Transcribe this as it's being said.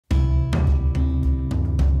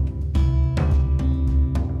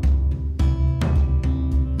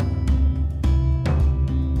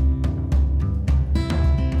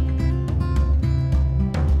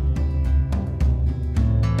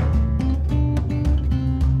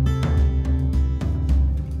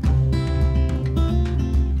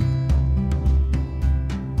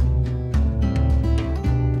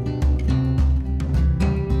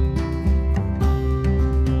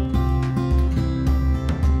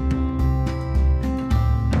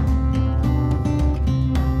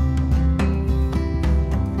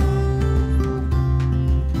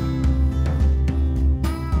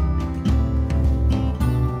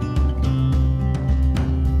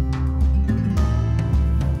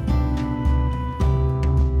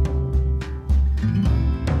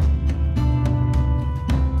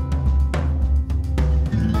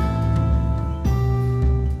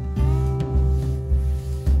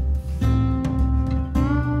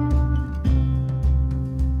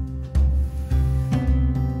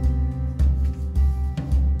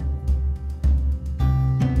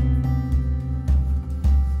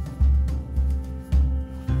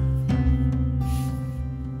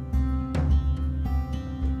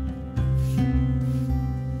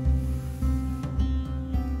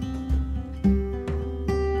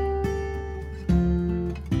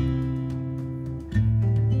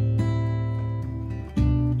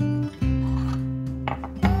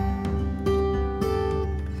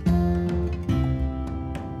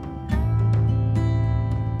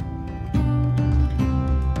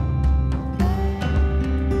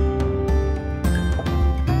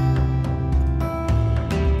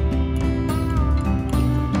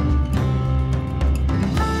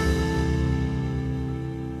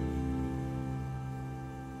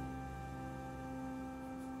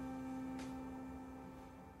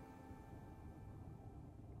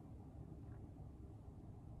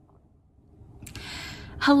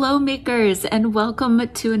Hello makers, and welcome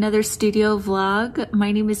to another studio vlog.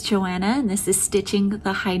 My name is Joanna and this is Stitching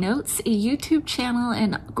the High Notes, a YouTube channel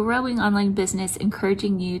and growing online business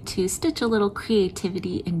encouraging you to stitch a little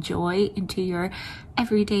creativity and joy into your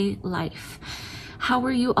everyday life. How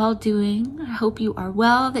are you all doing? I hope you are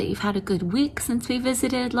well, that you've had a good week since we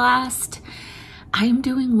visited last. I'm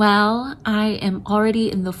doing well. I am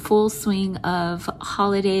already in the full swing of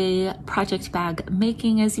holiday project bag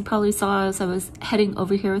making, as you probably saw as I was heading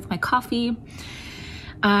over here with my coffee.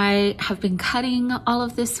 I have been cutting all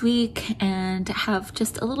of this week and have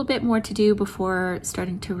just a little bit more to do before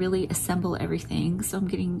starting to really assemble everything. So I'm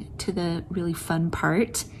getting to the really fun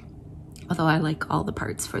part. Although I like all the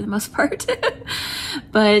parts for the most part.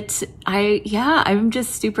 But I'm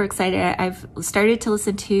just super excited. I've started to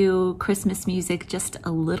listen to Christmas music just a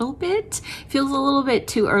little bit. Feels a little bit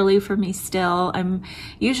too early for me still. I'm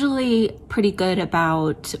usually pretty good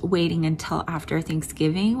about waiting until after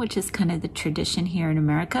Thanksgiving, which is kind of the tradition here in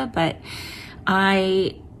America. But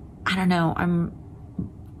I don't know, I'm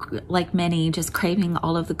like many, just craving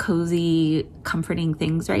all of the cozy, comforting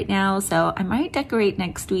things right now. So I might decorate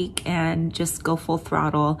next week and just go full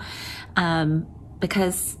throttle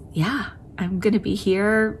because I'm gonna be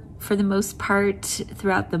here for the most part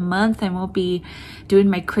throughout the month. I won't be doing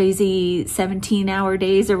my crazy 17-hour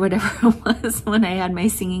days or whatever it was when I had my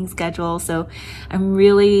singing schedule. So I'm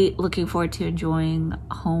really looking forward to enjoying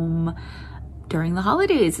home during the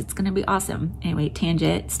holidays. It's gonna be awesome. Anyway,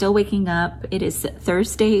 tangent, still waking up. It is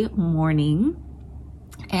Thursday morning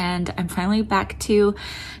and I'm finally back to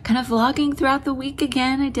kind of vlogging throughout the week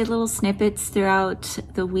again. I did little snippets throughout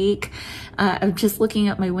the week. I'm just looking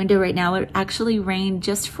at my window right now. It actually rained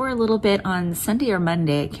just for a little bit on Sunday or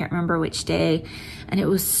Monday. I can't remember which day. And it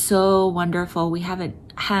was so wonderful. We haven't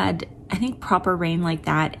had, I think, proper rain like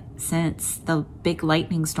that since the big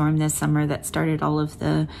lightning storm this summer that started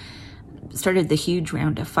the huge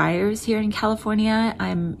round of fires here in California.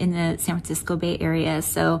 I'm in the San Francisco Bay Area,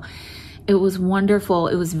 so it was wonderful.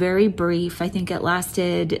 It was very brief. I think it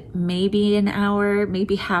lasted maybe an hour,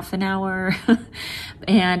 maybe half an hour.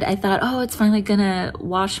 And I thought, oh, it's finally gonna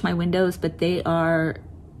wash my windows, but they are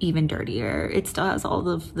even dirtier. It still has all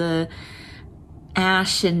of the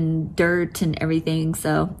ash and dirt and everything.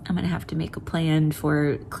 So I'm gonna have to make a plan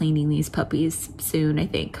for cleaning these puppies soon, I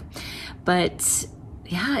think. But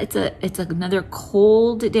yeah, it's another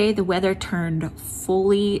cold day. The weather turned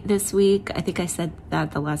fully this week. I think I said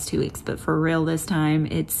that the last 2 weeks, but for real this time,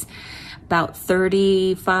 it's about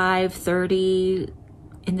 35, 30,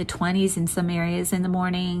 in the 20s in some areas in the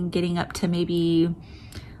morning, getting up to maybe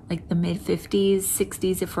like the mid 50s,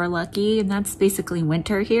 60s if we're lucky. And that's basically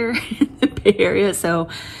winter here in the Bay Area. So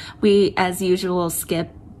we, as usual, skip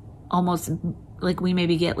almost, like we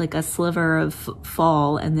maybe get like a sliver of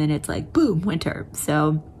fall and then it's like boom, winter.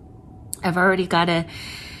 So I've already got to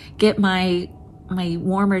get my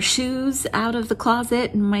warmer shoes out of the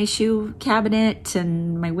closet and my shoe cabinet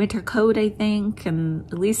and my winter coat, I think,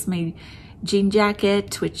 and at least my jean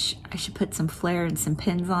jacket, which I should put some flair and some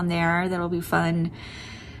pins on there. That'll be fun.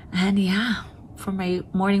 And yeah, for my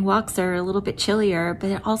morning walks are a little bit chillier, but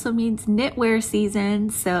it also means knitwear season.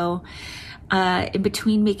 So in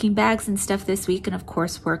between making bags and stuff this week, and of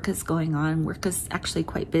course work is going on. Work is actually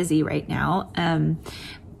quite busy right now.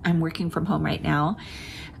 I'm working from home right now.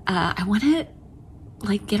 I want to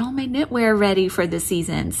like get all my knitwear ready for the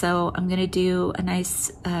season. So I'm gonna do a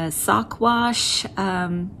nice sock wash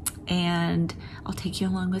and I'll take you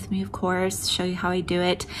along with me, of course, show you how I do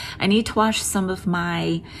it. I need to wash some of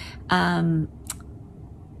my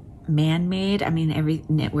man-made, I mean, every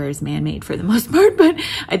knitwear is man-made for the most part, but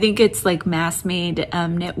I think it's like mass-made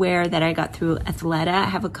knitwear that I got through Athleta. I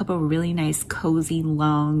have a couple of really nice, cozy,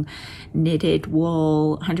 long, knitted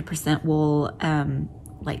wool, 100% wool,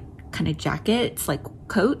 like kind of jackets, like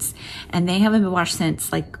coats, and they haven't been washed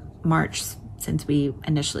since like March, since we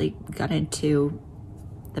initially got into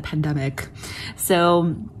the pandemic.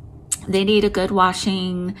 So they need a good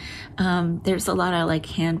washing. There's a lot of like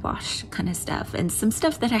hand wash kind of stuff and some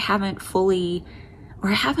stuff that I haven't fully, or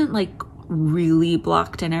I haven't like really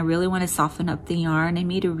blocked, and I really want to soften up the yarn. I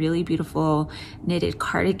made a really beautiful knitted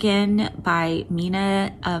cardigan by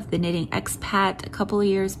Mina of the Knitting Expat a couple of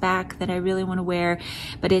years back that I really want to wear,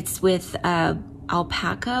 but it's with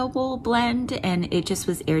alpaca wool blend, and it just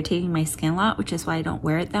was irritating my skin a lot, which is why I don't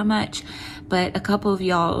wear it that much. But a couple of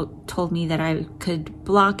y'all told me that I could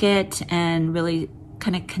block it and really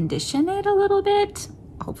kind of condition it a little bit.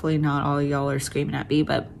 Hopefully not all y'all are screaming at me,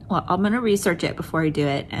 but well, I'm gonna research it before I do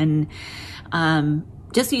it and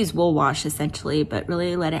just use wool wash essentially, but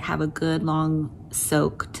really let it have a good long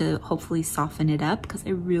soak to hopefully soften it up because I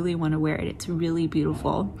really want to wear it. It's really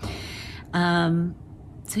beautiful.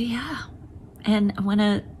 So yeah, and I want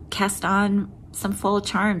to cast on some fall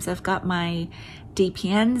charms. I've got my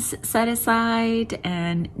DPNs set aside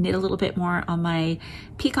and knit a little bit more on my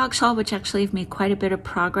Peacock Shawl, which actually I've made quite a bit of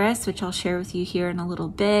progress, which I'll share with you here in a little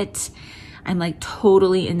bit. I'm like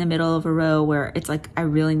totally in the middle of a row where it's like I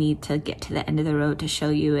really need to get to the end of the row to show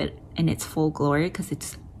you it in its full glory because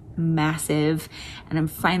it's massive and I'm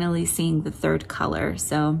finally seeing the third color.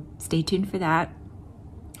 So stay tuned for that.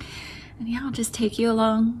 And yeah, I'll just take you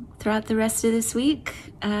along throughout the rest of this week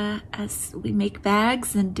as we make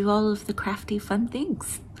bags and do all of the crafty fun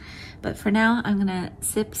things. But for now, I'm gonna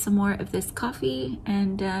sip some more of this coffee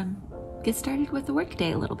and get started with the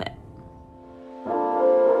workday a little bit.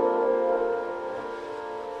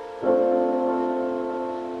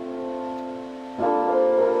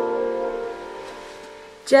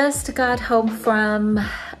 Just got home from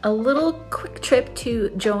a little quick trip to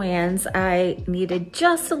Joann's. I needed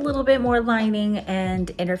just a little bit more lining and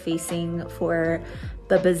interfacing for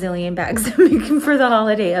the bazillion bags I'm making for the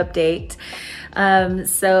holiday update.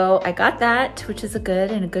 So I got that, which is a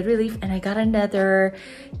good relief. And I got another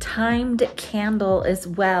timed candle as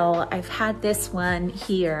well. I've had this one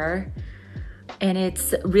here. And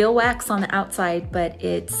it's real wax on the outside, but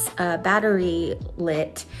it's battery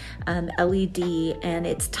lit LED, and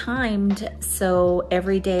it's timed. So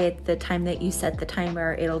every day at the time that you set the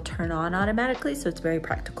timer, it'll turn on automatically. So it's very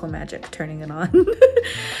practical magic turning it on.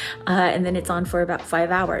 And then it's on for about 5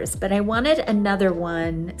 hours. But I wanted another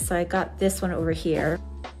one, so I got this one over here.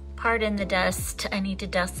 Pardon the dust. I need to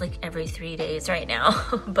dust like every 3 days right now,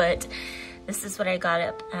 but this is what I got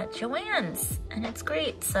up at Joann's, and it's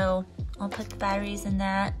great. So I'll put the batteries in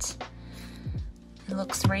that. It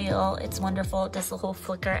looks real, it's wonderful. It does the whole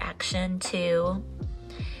flicker action too.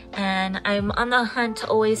 And I'm on the hunt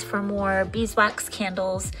always for more beeswax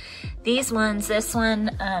candles. These ones, this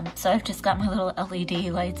one, so I've just got my little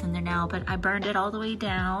LED lights in there now, but I burned it all the way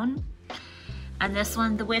down. And this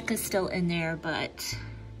one, the wick is still in there, but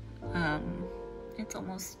it's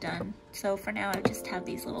almost done. So for now, I just have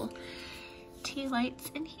these little tea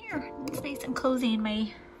lights in here. It's nice and cozy in my,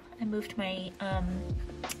 I moved my,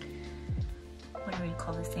 what do we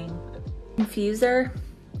call this thing? Diffuser.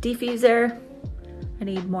 I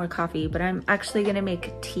need more coffee, but I'm actually gonna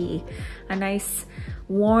make tea. A nice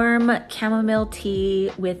warm chamomile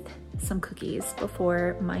tea with some cookies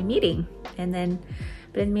before my meeting. And then,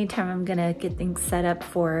 but in the meantime, I'm gonna get things set up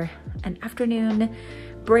for an afternoon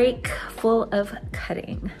break full of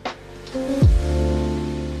cutting.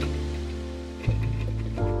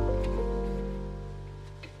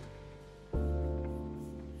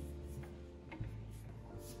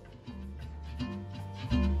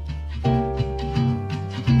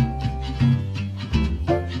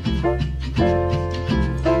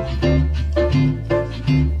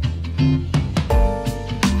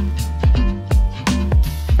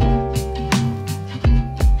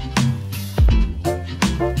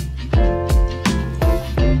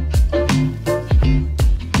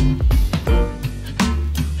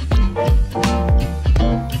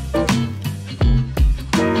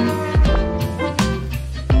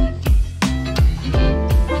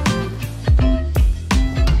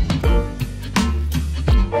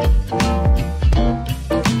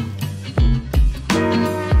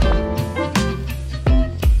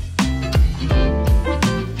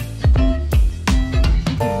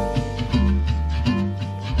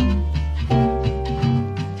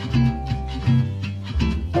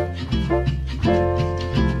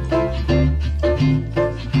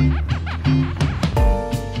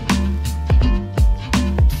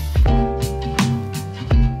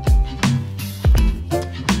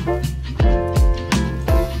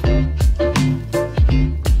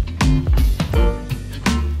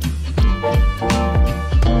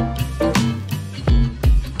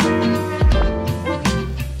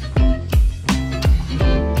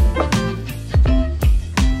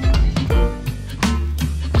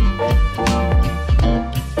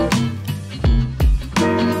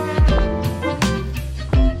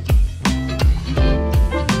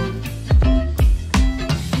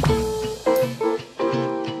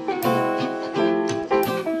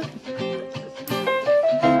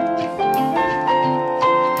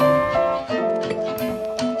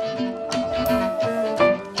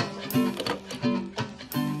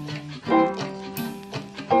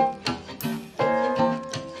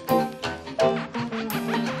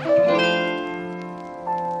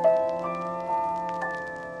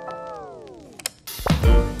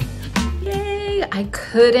 I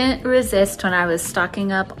couldn't resist when I was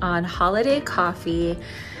stocking up on holiday coffee.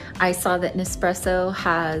 I saw that Nespresso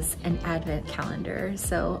has an advent calendar,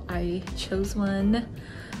 so I chose one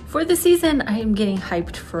for the season. I am getting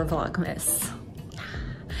hyped for Vlogmas.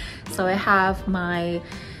 So I have my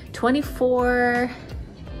 24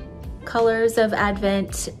 colors of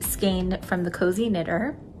advent skein from the Cozy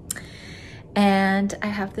Knitter. And I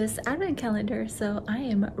have this advent calendar, so I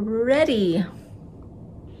am ready.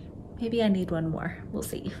 Maybe I need one more, we'll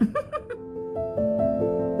see.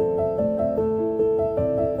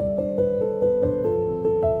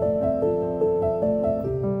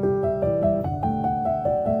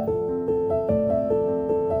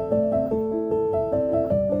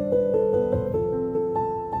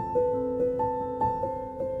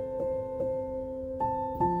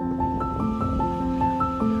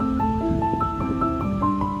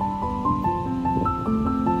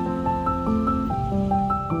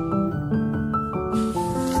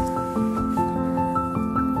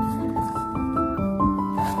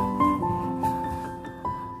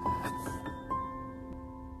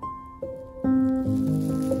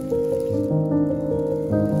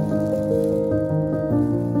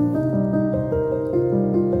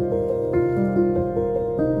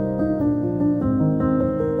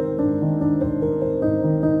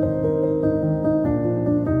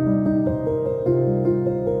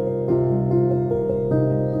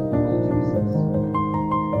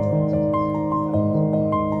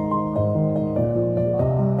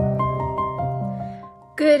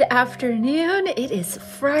 Good afternoon. It is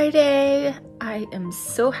Friday. I am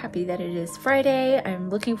so happy that it is Friday. I'm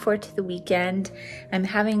looking forward to the weekend. I'm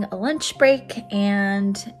having a lunch break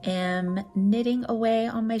and am knitting away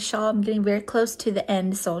on my shawl. I'm getting very close to the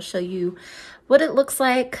end, so I'll show you what it looks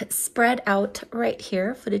like spread out right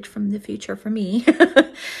here. Footage from the future for me.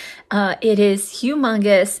 It is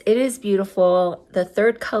humongous. It is beautiful. The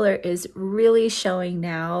third color is really showing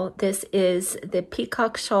now. This is the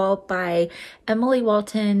Peacock Shawl by Emily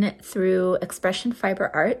Walton through Expression Fiber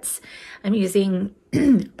Arts. I'm using,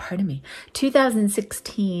 pardon me,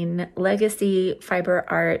 2016 Legacy Fiber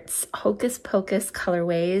Arts Hocus Pocus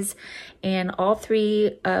colorways, and all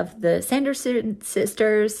three of the Sanderson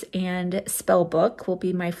Sisters and Spellbook will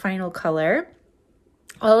be my final color.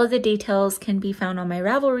 All of the details can be found on my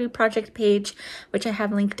Ravelry project page, which I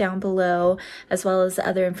have linked down below, as well as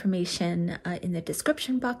other information in the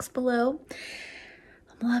description box below.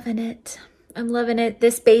 I'm loving it. I'm loving it.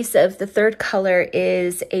 This base of the third color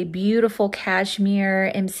is a beautiful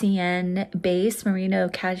cashmere MCN base, merino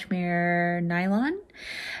cashmere nylon,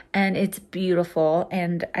 and it's beautiful.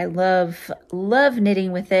 And I love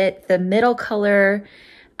knitting with it. The middle color,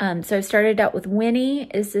 so I started out with Winnie,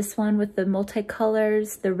 is this one with the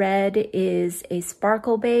multicolors. The red is a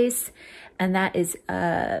sparkle base, and that is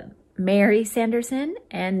Mary Sanderson.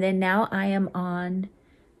 And then now I am on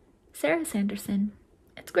Sarah Sanderson.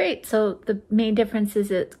 It's great. So the main difference is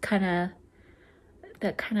it's that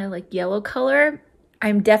kind of like yellow color.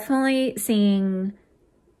 I'm definitely seeing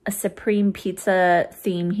a Supreme Pizza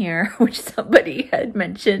theme here, which somebody had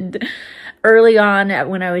mentioned early on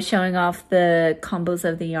when I was showing off the combos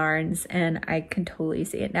of the yarns, and I can totally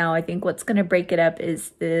see it now. I think what's going to break it up is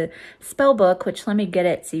the Spellbook, which let me get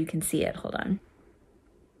it so you can see it. Hold on.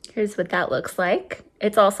 Here's what that looks like.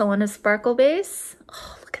 It's also on a sparkle base.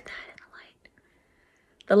 Oh, look at that in the light.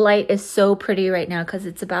 The light is so pretty right now because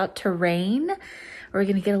it's about to rain. We're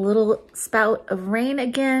going to get a little spout of rain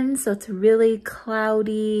again, so it's a really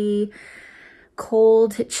cloudy,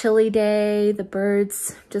 cold, chilly day. The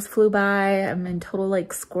birds just flew by. I'm in total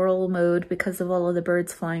like squirrel mode because of all of the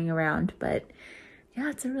birds flying around, but yeah,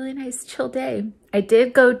 it's a really nice chill day. I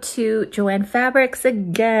did go to Joann Fabrics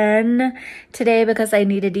again today because I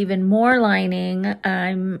needed even more lining.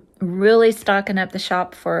 I'm really stocking up the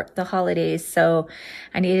shop for the holidays, so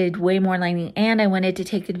I needed way more lining, and I wanted to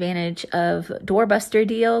take advantage of doorbuster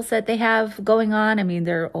deals that they have going on. I mean,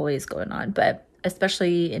 they're always going on, but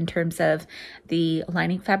especially in terms of the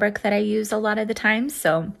lining fabric that I use a lot of the time.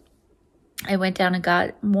 So I went down and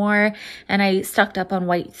got more, and I stocked up on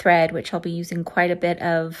white thread, which I'll be using quite a bit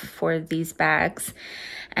of for these bags.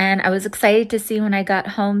 And I was excited to see when I got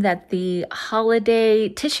home that the holiday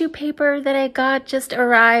tissue paper that I got just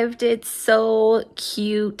arrived. It's so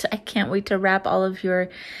cute. I can't wait to wrap all of your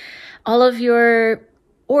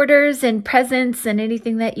orders and presents and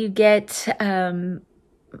anything that you get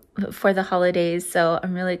for the holidays, so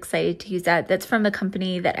I'm really excited to use that. That's from the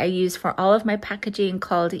company that I use for all of my packaging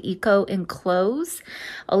called Eco Enclose.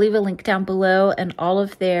 I'll leave a link down below, and all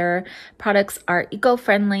of their products are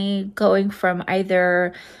eco-friendly, going from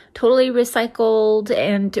either totally recycled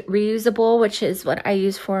and reusable, which is what I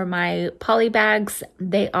use for my poly bags.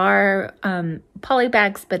 They are poly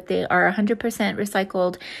bags, but they are 100%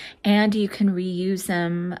 recycled, and you can reuse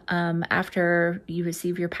them after you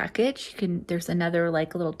receive your package. There's another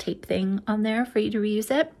like little tape thing on there for you to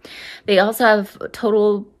reuse it. They also have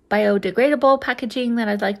total biodegradable packaging that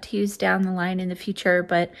I'd like to use down the line in the future,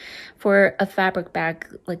 but for a fabric bag,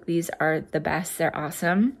 like, these are the best. They're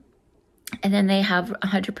awesome. And then they have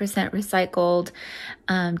 100% recycled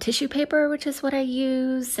tissue paper, which is what I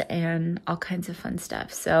use, and all kinds of fun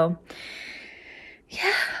stuff. So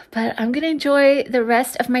yeah, but I'm going to enjoy the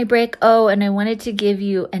rest of my break. Oh, and I wanted to give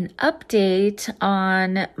you an update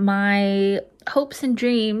on my hopes and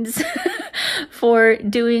dreams for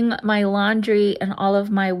doing my laundry and all of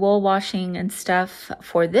my wool washing and stuff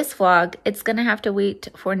for this vlog. It's going to have to wait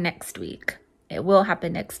for next week. It will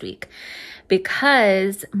happen next week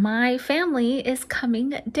because my family is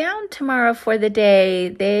coming down tomorrow for the day.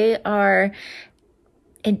 They are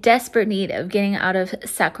in desperate need of getting out of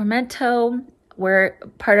Sacramento. We're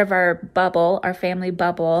part of our bubble, our family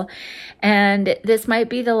bubble, and this might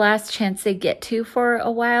be the last chance they get to for a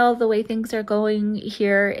while, the way things are going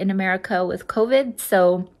here in America with COVID,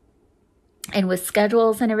 so, and with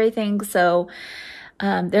schedules and everything. So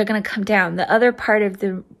they're going to come down. The other part of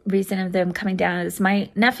the reason of them coming down is my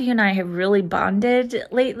nephew and I have really bonded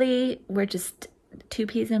lately. We're just two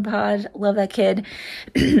peas in a pod. Love that kid.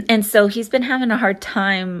 And so he's been having a hard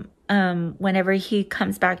time whenever he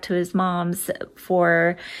comes back to his mom's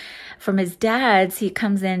from his dad's. He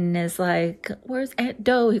comes in and is like, where's Aunt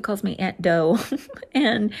Doe? He calls me Aunt Doe.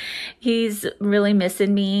 And he's really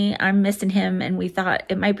missing me. I'm missing him. And we thought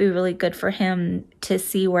it might be really good for him to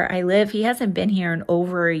see where I live. He hasn't been here in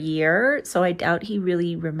over a year, so I doubt he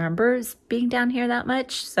really remembers being down here that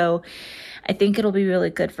much. So I think it'll be really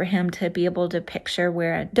good for him to be able to picture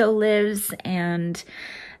where Aunt Doe lives. And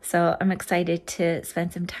so I'm excited to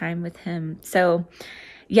spend some time with him. So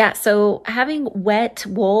yeah, so having wet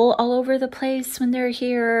wool all over the place when they're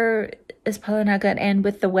here is probably not good. And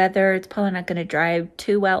with the weather, it's probably not going to dry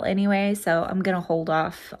too well anyway. So I'm going to hold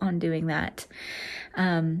off on doing that.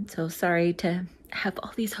 So sorry to have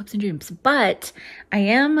all these hopes and dreams, but I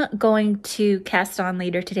am going to cast on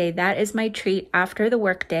later today. That is my treat after the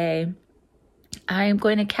work day. I am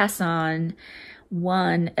going to cast on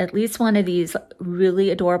at least one of these really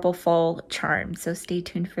adorable fall charms. So stay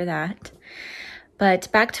tuned for that.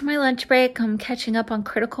 But back to my lunch break. I'm catching up on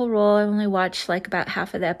Critical Role. I only watched like about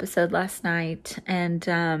half of the episode last night,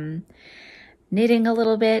 and knitting a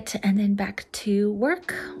little bit, and then back to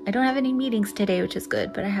work. I don't have any meetings today, which is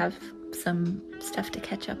good, but I have some stuff to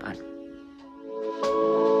catch up on.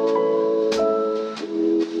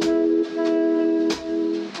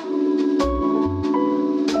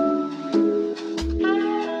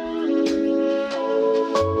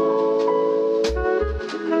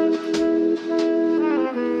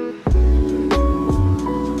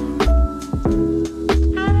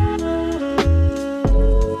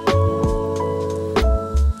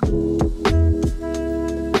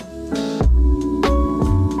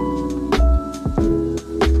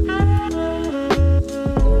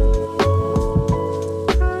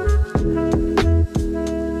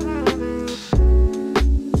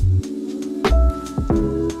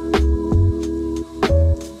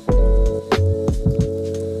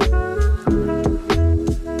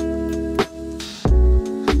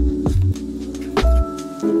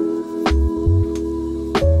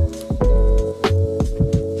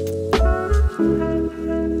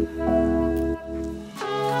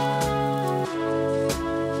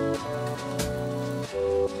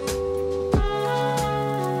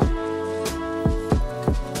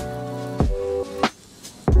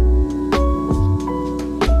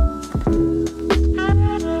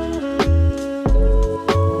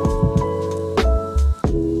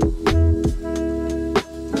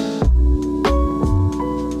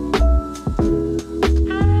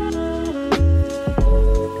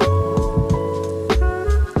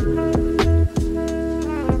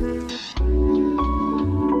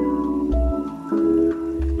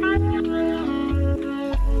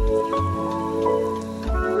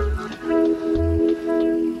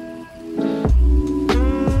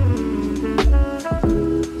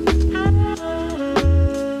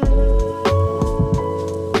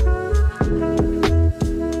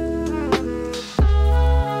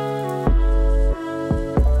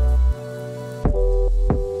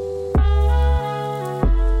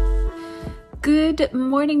 Good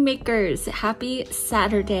morning, makers. Happy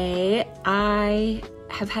Saturday. I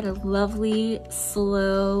have had a lovely,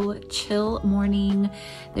 slow, chill morning.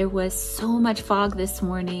 There was so much fog this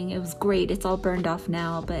morning. It was great. It's all burned off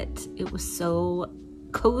now, but it was so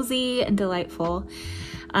cozy and delightful.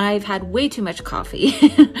 I've had way too much coffee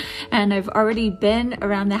and I've already been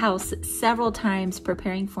around the house several times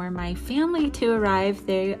preparing for my family to arrive.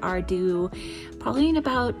 They are due probably in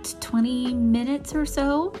about 20 minutes or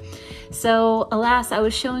so. So alas, I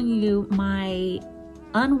was showing you my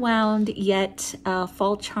unwound yet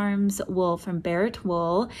fall charms wool from Barrett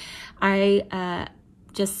Wool. I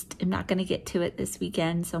just am not going to get to it this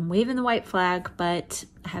weekend, so I'm waving the white flag, but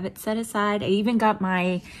I have it set aside. I even got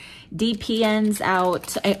my DPNs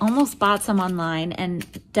out. I almost bought some online, and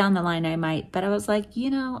down the line I might, but I was like, you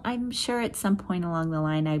know, I'm sure at some point along the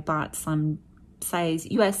line I bought some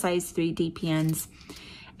US size 3 DPNs,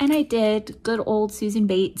 and I did. Good old Susan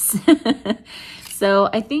Bates. So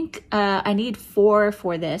I think I need 4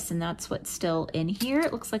 for this, and that's what's still in here.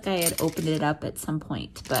 It looks like I had opened it up at some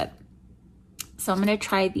point, but so I'm gonna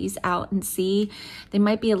try these out and see. They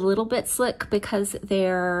might be a little bit slick because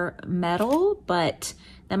they're metal, but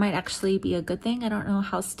that might actually be a good thing. I don't know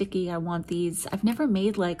how sticky I want these. I've never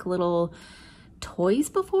made like little toys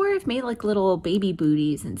before. I've made like little baby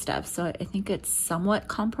booties and stuff, so I think it's somewhat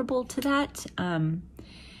comparable to that. And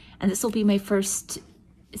this will be my first,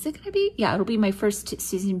 is it gonna be? Yeah, it'll be my first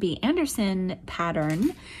Susan B. Anderson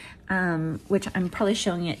pattern, which I'm probably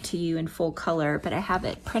showing it to you in full color, but I have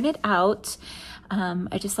it printed out.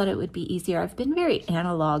 I just thought it would be easier. I've been very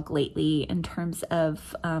analog lately in terms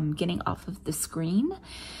of getting off of the screen.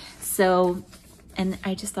 So, and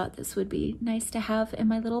I just thought this would be nice to have in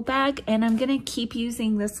my little bag. And I'm gonna keep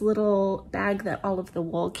using this little bag that all of the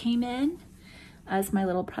wool came in as my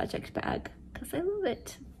little project bag because I love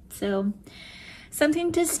it. So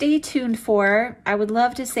something to stay tuned for. I would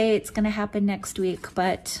love to say it's gonna happen next week,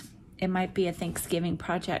 but it might be a Thanksgiving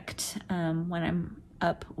project when I'm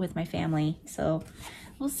up with my family. So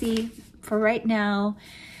we'll see. For right now,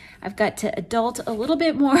 I've got to adult a little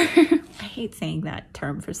bit more. I hate saying that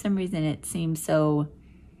term. For some reason, it seems so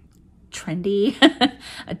trendy,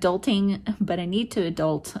 adulting, but I need to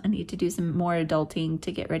adult. I need to do some more adulting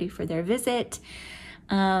to get ready for their visit.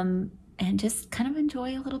 And just kind of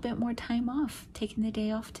enjoy a little bit more time off, taking the day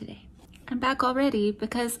off today. I'm back already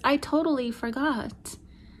because I totally forgot.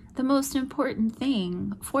 The most important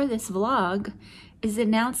thing for this vlog is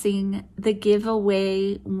announcing the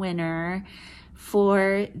giveaway winner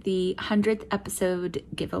for the 100th episode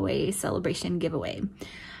giveaway, celebration giveaway.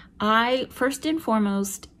 I, first and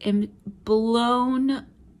foremost, am blown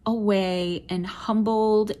away and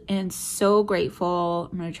humbled and so grateful.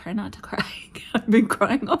 I'm gonna try not to cry. I've been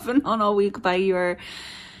crying off and on all week by your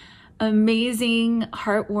amazing,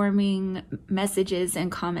 heartwarming messages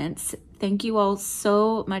and comments. Thank you all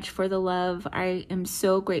so much for the love. I am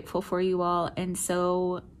so grateful for you all and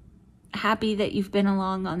so happy that you've been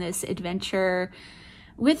along on this adventure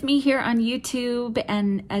with me here on YouTube.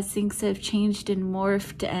 And as things have changed and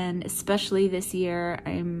morphed, and especially this year,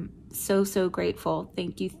 I'm so, so grateful.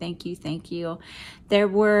 Thank you, thank you, thank you. There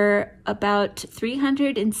were about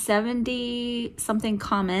 370 something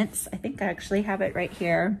comments. I think I actually have it right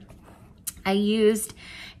here. I used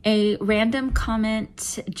a random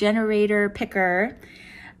comment generator picker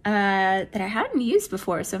that I hadn't used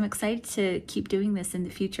before, so I'm excited to keep doing this in the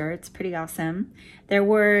future. It's pretty awesome. There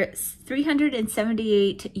were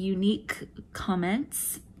 378 unique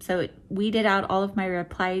comments, so it weeded out all of my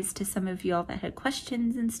replies to some of you all that had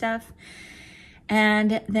questions and stuff.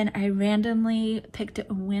 And then I randomly picked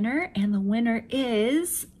a winner, and the winner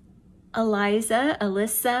is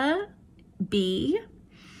Alyssa B.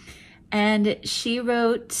 And she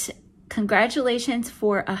wrote, "Congratulations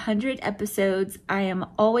for 100 episodes. I am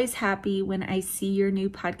always happy when I see your new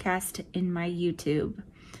podcast in my YouTube."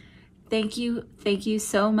 Thank you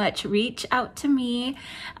so much. Reach out to me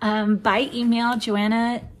by email,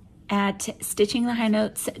 Joanna at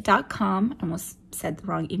stitchingthehighnotes.com. I almost said the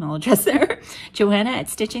wrong email address there. Joanna at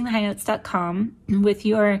stitchingthehighnotes.com with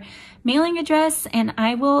your mailing address, and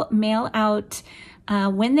I will mail out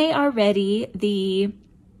when they are ready the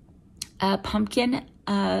pumpkin,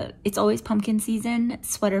 it's always pumpkin season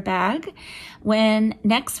sweater bag. When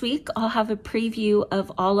next week I'll have a preview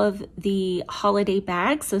of all of the holiday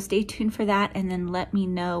bags, so stay tuned for that, and then let me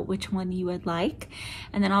know which one you would like,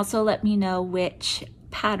 and then also let me know which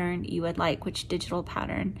pattern you would like, which digital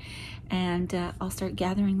pattern, and I'll start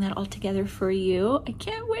gathering that all together for you. I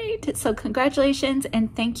can't wait. So congratulations,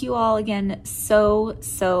 and thank you all again so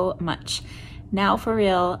much. Now for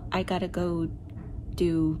real, I gotta go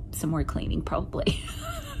do some more cleaning probably.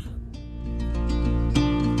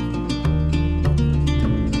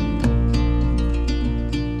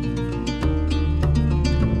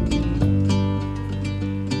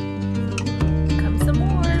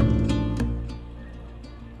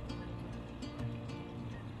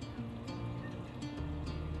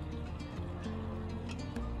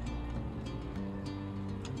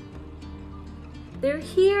 They're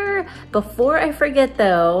here. Before I forget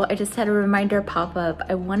though, I just had a reminder pop up.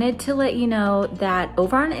 I wanted to let you know that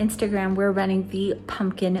over on Instagram, we're running the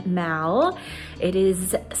Pumpkin Mal. It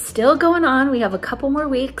is still going on. We have a couple more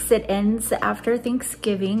weeks. It ends after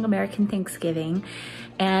Thanksgiving, American Thanksgiving.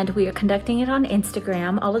 And we are conducting it on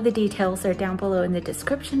Instagram. All of the details are down below in the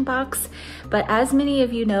description box. But as many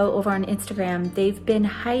of you know, over on Instagram, they've been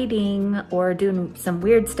hiding or doing some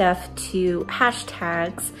weird stuff to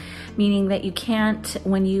hashtags, meaning that you can't,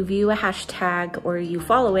 when you view a hashtag or you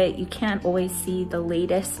follow it, you can't always see the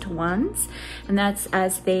latest ones. And that's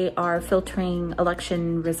as they are filtering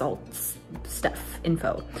election results stuff,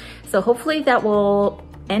 info. So hopefully that will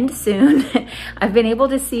end soon. I've been able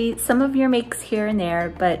to see some of your makes here and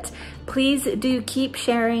there, but please do keep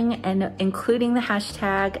sharing and including the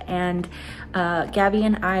hashtag, and Gabby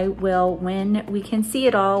and I will, when we can see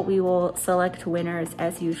it all, we will select winners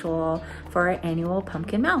as usual for our annual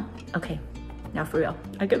Pumpkin Mal. Okay, now for real,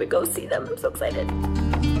 I gotta go see them. I'm so excited.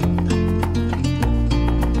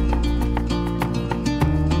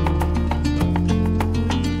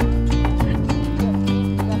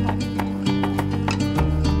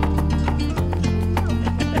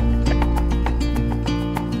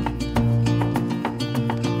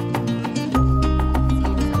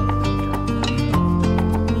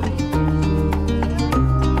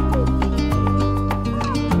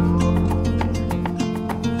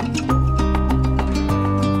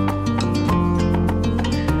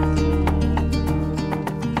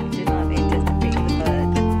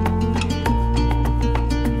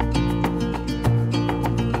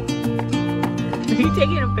 Are you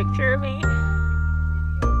taking a picture of me?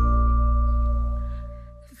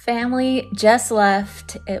 Family just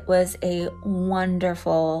left. It was a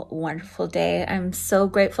wonderful, wonderful day. I'm so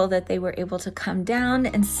grateful that they were able to come down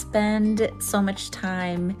and spend so much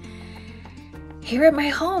time here at my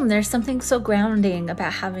home. There's something so grounding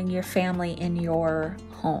about having your family in your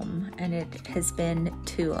home, and it has been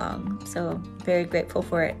too long. So very grateful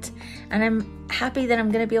for it. And I'm happy that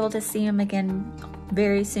I'm gonna be able to see them again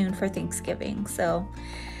very soon for Thanksgiving. So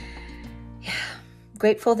yeah,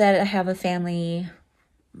 grateful that I have a family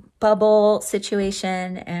bubble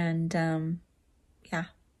situation. And yeah,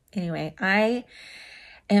 anyway, I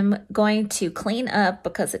am going to clean up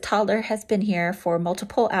because the toddler has been here for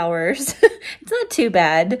multiple hours. It's not too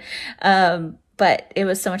bad, but it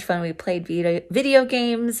was so much fun. We played video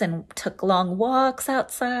games and took long walks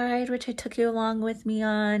outside, which I took you along with me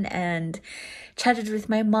on, and chatted with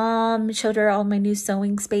my mom, showed her all my new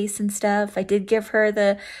sewing space and stuff. I did give her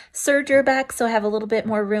the serger back, so I have a little bit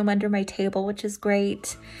more room under my table, which is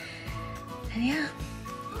great. And yeah,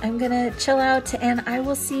 I'm gonna chill out, and I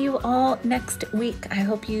will see you all next week. I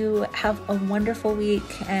hope you have a wonderful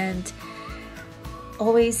week, and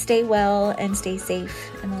always stay well and stay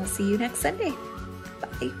safe, and I'll see you next Sunday.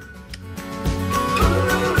 Bye.